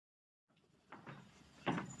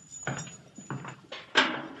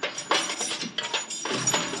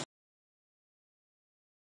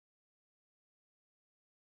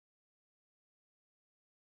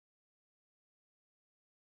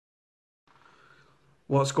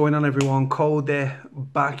What's going on, everyone? Cody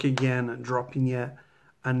back again, dropping yet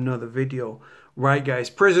another video. Right, guys,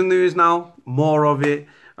 prison news now, more of it.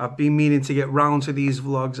 I've been meaning to get round to these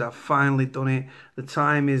vlogs. I've finally done it. The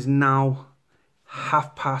time is now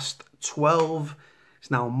 12:30.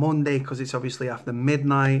 It's now Monday because it's obviously after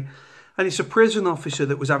midnight. And it's a prison officer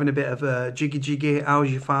that was having a bit of a jiggy,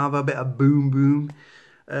 how's your father, a bit of boom,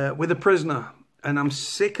 with a prisoner. And I'm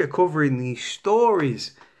sick of covering these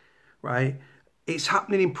stories, right? It's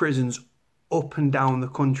happening in prisons up and down the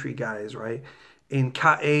country, guys, right? In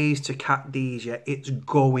Cat A's to Cat D's, yeah, it's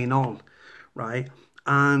going on, right?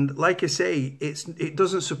 And like I say, it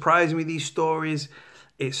doesn't surprise me, these stories.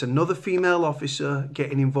 It's another female officer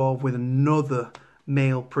getting involved with another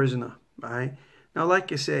male prisoner, right? Now,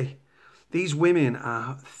 like I say, these women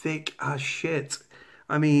are thick as shit.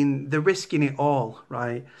 I mean, they're risking it all,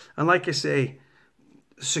 right? And like I say,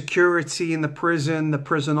 security in the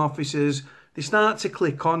prison officers, they start to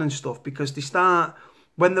click on and stuff because they start,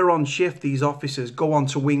 when they're on shift, these officers go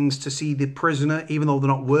onto wings to see the prisoner, even though they're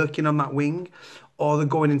not working on that wing, or they're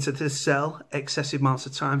going into the cell excessive amounts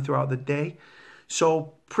of time throughout the day.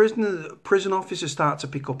 So prison officers start to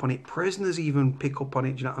pick up on it. Prisoners even pick up on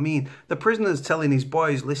it, do you know what I mean? The prisoner's telling his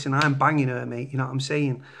boys, listen, I'm banging her, mate, you know what I'm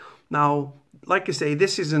saying? Now, like I say,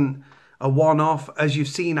 this isn't a one-off. As you've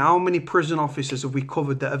seen, how many prison officers have we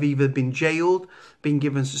covered that have either been jailed, been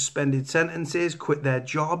given suspended sentences, quit their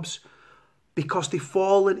jobs, because they've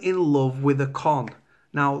fallen in love with a con.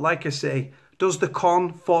 Now, like I say, does the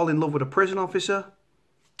con fall in love with a prison officer?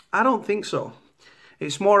 I don't think so.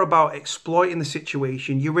 It's more about exploiting the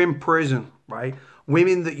situation. You're in prison, right?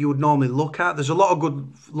 Women that you would normally look at. There's a lot of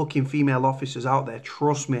good-looking female officers out there.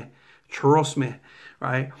 Trust me,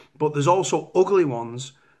 right? But there's also ugly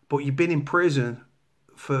ones. But you've been in prison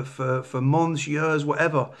for months, years,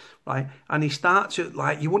 whatever, right? And they start to,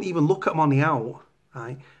 like, you wouldn't even look at them on the out,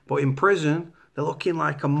 right? But in prison, they're looking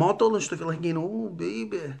like a model and stuff. You're like, oh,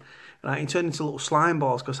 baby. Right? You turn into little slime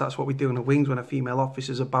balls because that's what we do in the wings when a female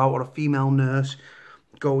officer's about, or a female nurse.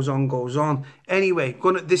 Goes on. Anyway,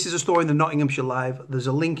 this is a story in the Nottinghamshire Live. There's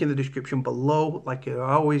a link in the description below, like I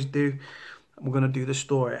always do. We're going to do the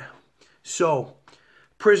story. So,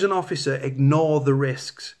 prison officer ignore the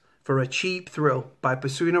risks for a cheap thrill by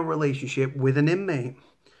pursuing a relationship with an inmate.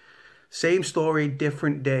 Same story,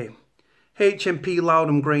 different day. HMP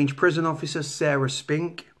Lowdham Grange prison officer Sarah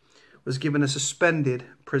Spink was given a suspended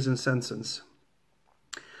prison sentence.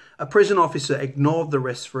 A prison officer ignored the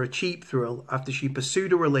risks for a cheap thrill after she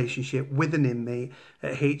pursued a relationship with an inmate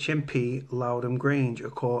at HMP Lowdham Grange,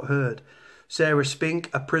 a court heard. Sarah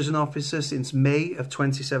Spink, a prison officer since May of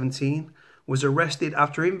 2017, was arrested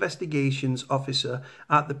after investigations officer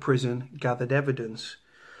at the prison gathered evidence.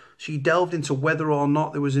 She delved into whether or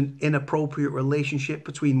not there was an inappropriate relationship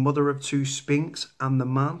between mother of two Spinks and the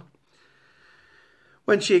man.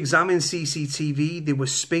 When she examined CCTV, there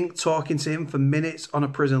was Spink talking to him for minutes on a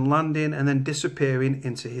prison landing and then disappearing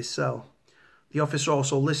into his cell. The officer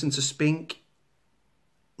also listened to Spink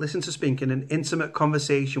in an intimate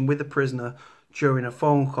conversation with the prisoner during a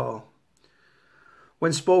phone call.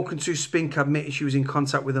 When spoken to, Spink admitted she was in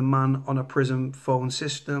contact with a man on a prison phone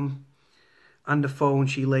system, and the phone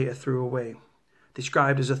she later threw away.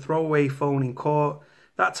 Described as a throwaway phone in court,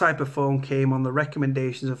 that type of phone came on the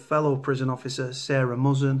recommendations of fellow prison officer Sarah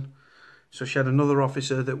Muzzin. So she had another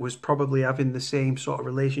officer that was probably having the same sort of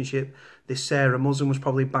relationship. This Sarah Muzzin was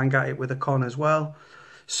probably bang at it with a con as well.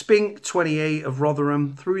 Spink, 28, of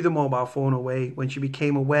Rotherham, threw the mobile phone away when she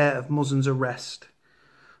became aware of Muzzin's arrest.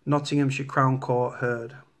 Nottinghamshire Crown Court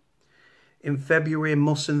heard. In February,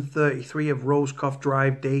 Muzzin, 33, of Rosecroft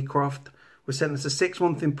Drive, Daycroft, was sentenced to 6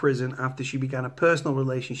 months in prison after she began a personal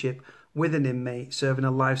relationship with an inmate serving a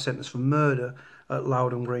life sentence for murder at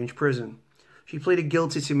Lowdham Grange Prison. She pleaded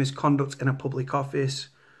guilty to misconduct in a public office.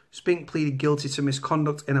 Spink pleaded guilty to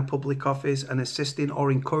misconduct in a public office and assisting or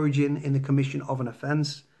encouraging in the commission of an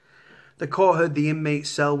offence. The court heard the inmate's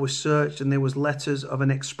cell was searched and there was letters of an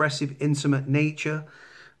expressive, intimate nature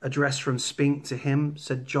addressed from Spink to him,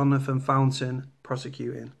 said Jonathan Fountain,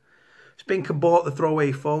 prosecuting. Spink had bought the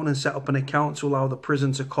throwaway phone and set up an account to allow the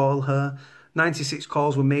prison to call her. 96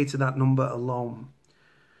 calls were made to that number alone.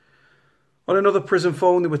 On another prison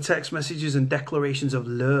phone, there were text messages and declarations of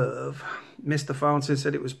love. Mr. Fountain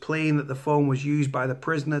said it was plain that the phone was used by the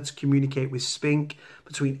prisoner to communicate with Spink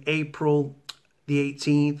between April the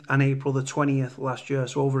 18th and April the 20th last year,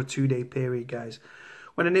 so over a 2-day period, guys.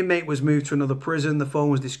 When an inmate was moved to another prison, the phone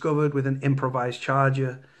was discovered with an improvised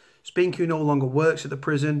charger. Spink, who no longer works at the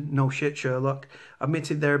prison, no shit Sherlock,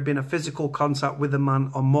 admitted there had been a physical contact with the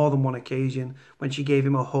man on more than one occasion when she gave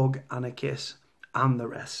him a hug and a kiss, and the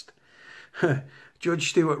rest.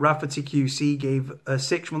 Judge Stuart Rafferty QC gave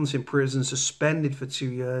 6 months in prison, suspended for 2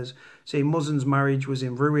 years, saying Muzzan's marriage was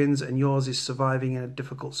in ruins and yours is surviving in a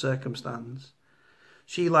difficult circumstance.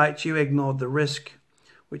 She, like you, ignored the risk,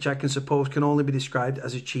 which I can suppose can only be described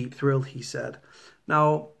as a cheap thrill, he said.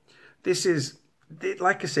 Now, this is,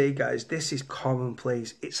 like I say, guys, this is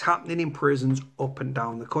commonplace. It's happening in prisons up and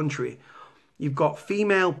down the country. You've got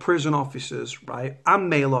female prison officers, right, and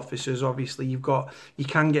male officers, obviously. You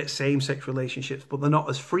can get same-sex relationships, but they're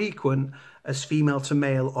not as frequent as female to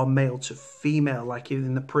male or male to female, like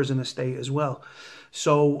in the prison estate as well.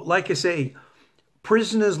 So, like I say,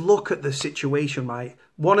 prisoners look at the situation, right?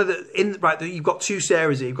 You've got 2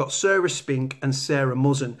 Sarahs here. You've got Sarah Spink and Sarah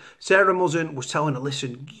Muzzan. Sarah Muzzan was telling her,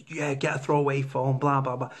 listen, yeah, get a throwaway phone, blah,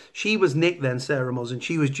 blah, blah. She was nicked then, Sarah Muzzan.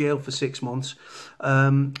 She was jailed for 6 months.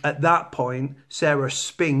 At that point, Sarah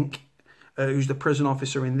Spink, who's the prison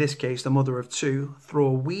officer in this case, the mother of 2,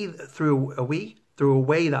 threw away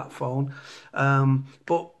that phone.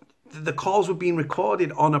 But the calls were being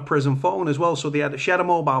recorded on a prison phone as well. So she had a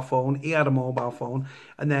mobile phone, he had a mobile phone.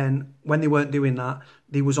 And then when they weren't doing that,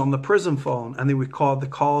 they was on the prison phone and they record the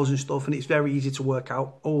calls and stuff. And it's very easy to work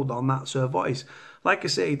out, hold on, that's her voice. Like I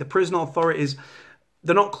say, the prison authorities,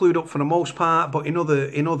 they're not clued up for the most part, but in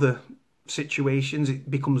other situations, it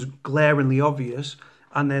becomes glaringly obvious.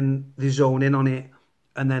 And then they zone in on it.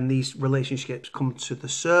 And then these relationships come to the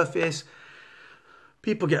surface.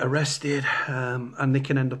 People get arrested and they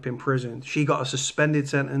can end up in prison. She got a suspended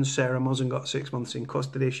sentence. Sarah Muzzan got 6 months in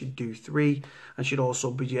custody. She'd do 3. And she'd also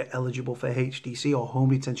be eligible for HDC or home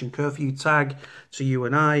detention curfew tag to you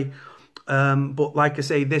and I. But like I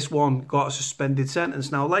say, this one got a suspended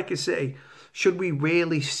sentence. Now, like I say, should we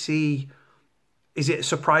really see... Is it a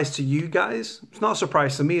surprise to you guys? It's not a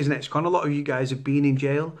surprise to me, isn't it? A lot of you guys have been in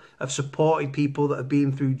jail, have supported people that have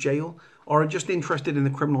been through jail, or are just interested in the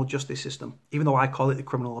criminal justice system, even though I call it the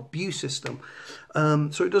criminal abuse system.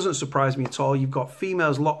 So it doesn't surprise me at all. You've got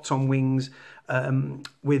females locked on wings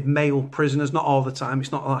with male prisoners, not all the time.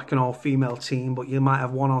 It's not like an all-female team, but you might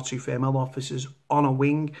have 1 or 2 female officers on a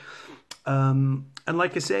wing. And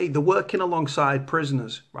like I say, they're working alongside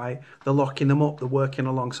prisoners, right? They're locking them up. They're working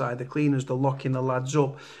alongside the cleaners. They're locking the lads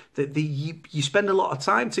up. You spend a lot of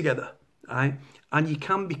time together, right? And you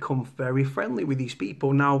can become very friendly with these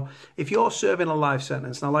people. Now, if you're serving a life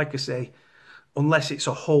sentence, now, like I say, unless it's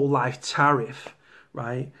a whole life tariff,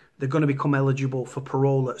 right, they're going to become eligible for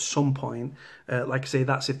parole at some point. Like I say,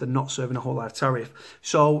 that's if they're not serving a whole life tariff.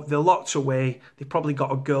 So they're locked away. They've probably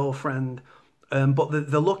got a girlfriend, but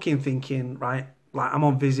they're looking, thinking, right, like I'm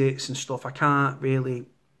on visits and stuff. I can't really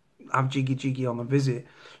have jiggy on a visit.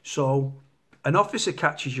 So an officer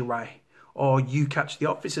catches your eye, or you catch the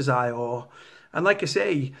officer's eye, and like I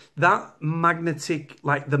say, that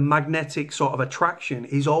the magnetic sort of attraction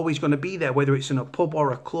is always going to be there, whether it's in a pub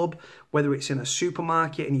or a club, whether it's in a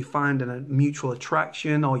supermarket and you find a mutual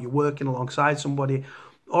attraction, or you're working alongside somebody,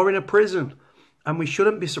 or in a prison. And we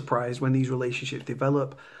shouldn't be surprised when these relationships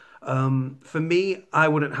develop. For me, I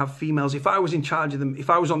wouldn't have females. If I was in charge of them, if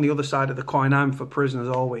I was on the other side of the coin, I'm for prisoners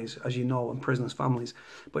always, as you know, and prisoners' families.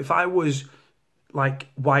 But if I was like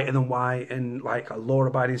whiter than white and like a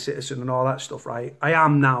law-abiding citizen and all that stuff, right? I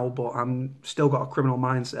am now, but I'm still got a criminal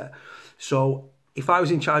mindset. So if I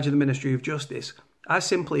was in charge of the Ministry of Justice, I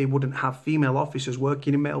simply wouldn't have female officers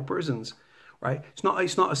working in male prisons, right?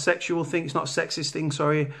 It's not a sexual thing. It's not a sexist thing,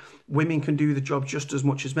 sorry. Women can do the job just as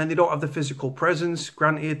much as men. They don't have the physical presence,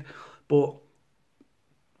 granted, but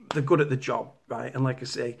they're good at the job, right? And like I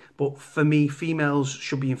say, but for me, females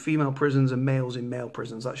should be in female prisons and males in male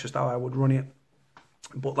prisons. That's just how I would run it.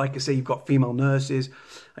 But like I say, you've got female nurses,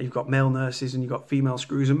 and you've got male nurses, and you've got female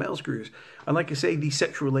screws and male screws. And like I say, these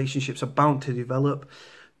sexual relationships are bound to develop.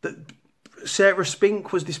 Sarah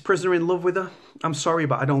Spink, was this prisoner in love with her? I'm sorry,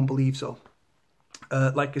 but I don't believe so.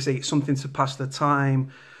 Like I say, it's something to pass the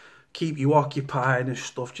time, keep you occupied and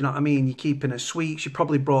stuff. Do you know what I mean? You're keeping her sweet. She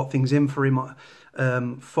probably brought things in for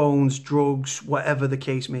him, phones, drugs, whatever the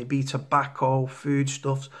case may be, tobacco,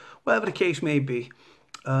 foodstuffs, whatever the case may be.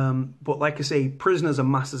 But like I say, prisoners are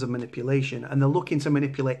masters of manipulation, and they're looking to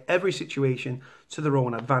manipulate every situation to their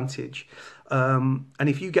own advantage. And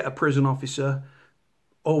if you get a prison officer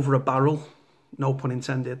over a barrel, no pun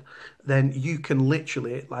intended, then you can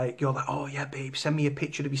literally, like, you're like, oh yeah, babe, send me a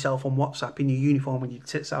picture of yourself on WhatsApp in your uniform with your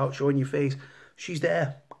tits out, showing your face. She's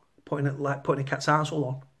there, putting a cat's arsehole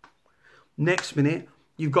on. Next minute,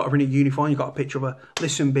 you've got her in a uniform, you've got a picture of her.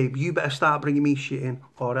 Listen, babe, you better start bringing me shit in,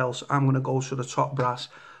 or else I'm going to go to the top brass,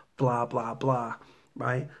 blah, blah, blah,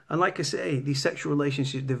 right? And like I say, these sexual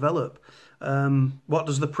relationships develop. What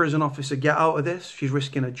does the prison officer get out of this? She's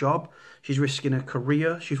risking a job. She's risking a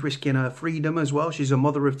career. She's risking her freedom as well. She's a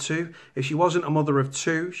mother of two. If she wasn't a mother of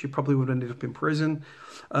two, she probably would have ended up in prison.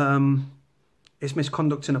 It's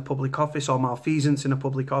misconduct in a public office or malfeasance in a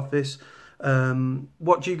public office.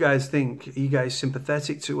 What do you guys think? Are you guys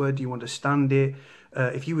sympathetic to her? Do you understand it?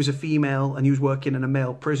 If you was a female and you was working in a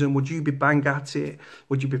male prison, would you be bang at it?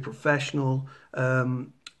 Would you be professional?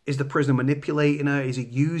 Is the prisoner manipulating her? Is he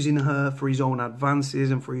using her for his own advances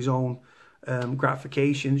and for his own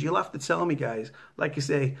gratifications? You'll have to tell me, guys. Like I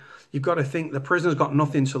say, you've got to think the prisoner's got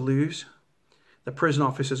nothing to lose. The prison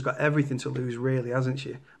officer's got everything to lose, really, hasn't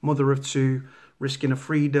she? Mother of two, risking her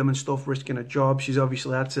freedom and stuff, risking a job. She's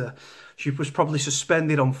obviously had to... She was probably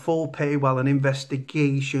suspended on full pay while an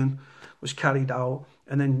investigation was carried out.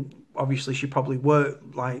 And then, obviously, she probably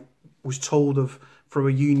worked, like, was told of... for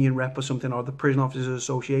a union rep or something, or the Prison Officers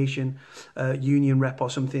Association union rep or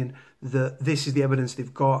something, that this is the evidence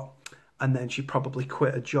they've got, and then she probably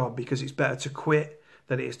quit a job because it's better to quit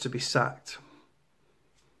than it is to be sacked.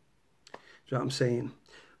 Do you know what I'm saying?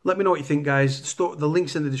 Let me know what you think, guys. The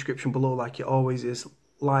link's in the description below, like it always is.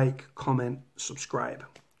 Like, comment, subscribe.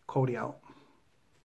 Cody out.